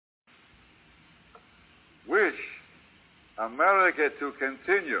wish America to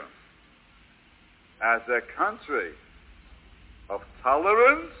continue as a country of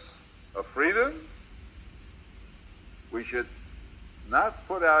tolerance, of freedom, we should not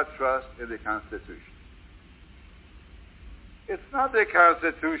put our trust in the Constitution. It's not the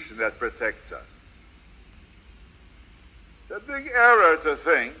Constitution that protects us. It's a big error to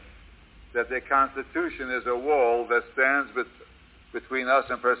think that the Constitution is a wall that stands between us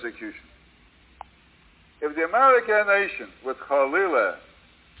and persecution. If the American nation would Cholila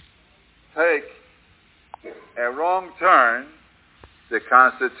take a wrong turn, the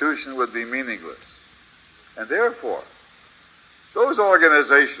Constitution would be meaningless. And therefore, those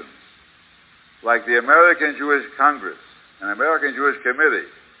organizations like the American Jewish Congress and American Jewish Committee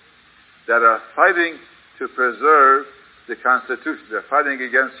that are fighting to preserve the Constitution, they're fighting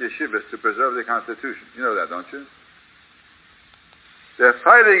against yeshivas to preserve the Constitution. You know that, don't you? They're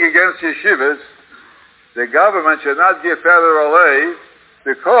fighting against yeshivas. The government should not give federal aid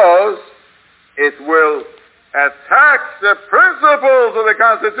because it will attack the principles of the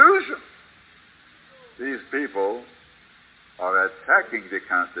Constitution. These people are attacking the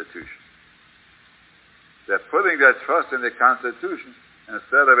Constitution. They're putting their trust in the Constitution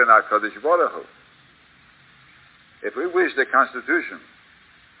instead of in HaKadosh Baruch Hu. If we wish the Constitution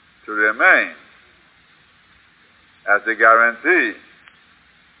to remain as the guarantee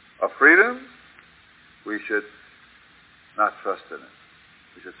of freedom, we should not trust in it.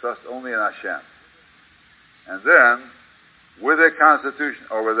 We should trust only in Hashem. And then, with the Constitution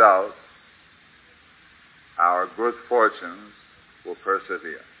or without, our good fortunes will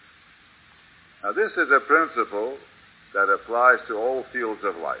persevere. Now this is a principle that applies to all fields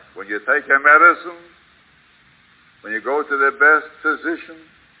of life. When you take a medicine, when you go to the best physician,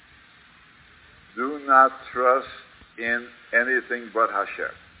 do not trust in anything but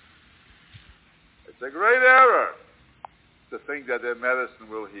Hashem. It's a great error to think that the medicine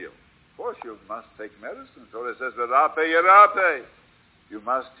will heal. Of course, you must take medicine. So it says, "V'rape yerape." You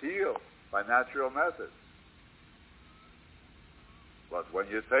must heal by natural methods. But when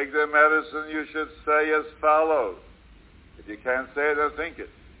you take the medicine, you should say as follows. If you can't say it, then think it.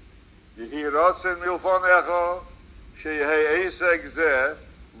 Yehi rotzen milfonecho sheyehei esek zeh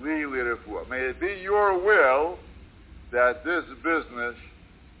li lirefua. May it be your will that this business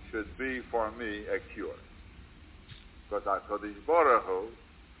should be for me a cure. Because HaKadosh Baruch Hu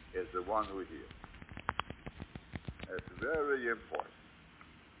is the one who heals. It's very important.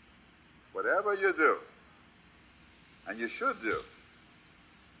 Whatever you do, and you should do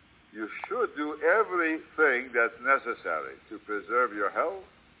everything that's necessary to preserve your health,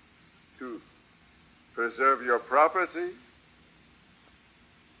 to preserve your property,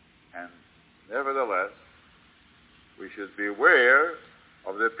 and nevertheless, we should beware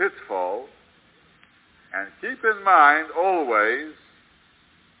of the pitfall and keep in mind always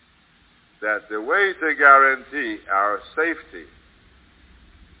that the way to guarantee our safety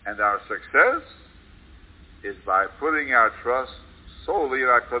and our success is by putting our trust solely in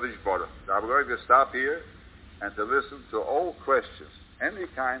HaKadosh Baruch Hu. Now we're going to stop here and to listen to all questions, any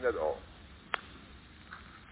kind at all.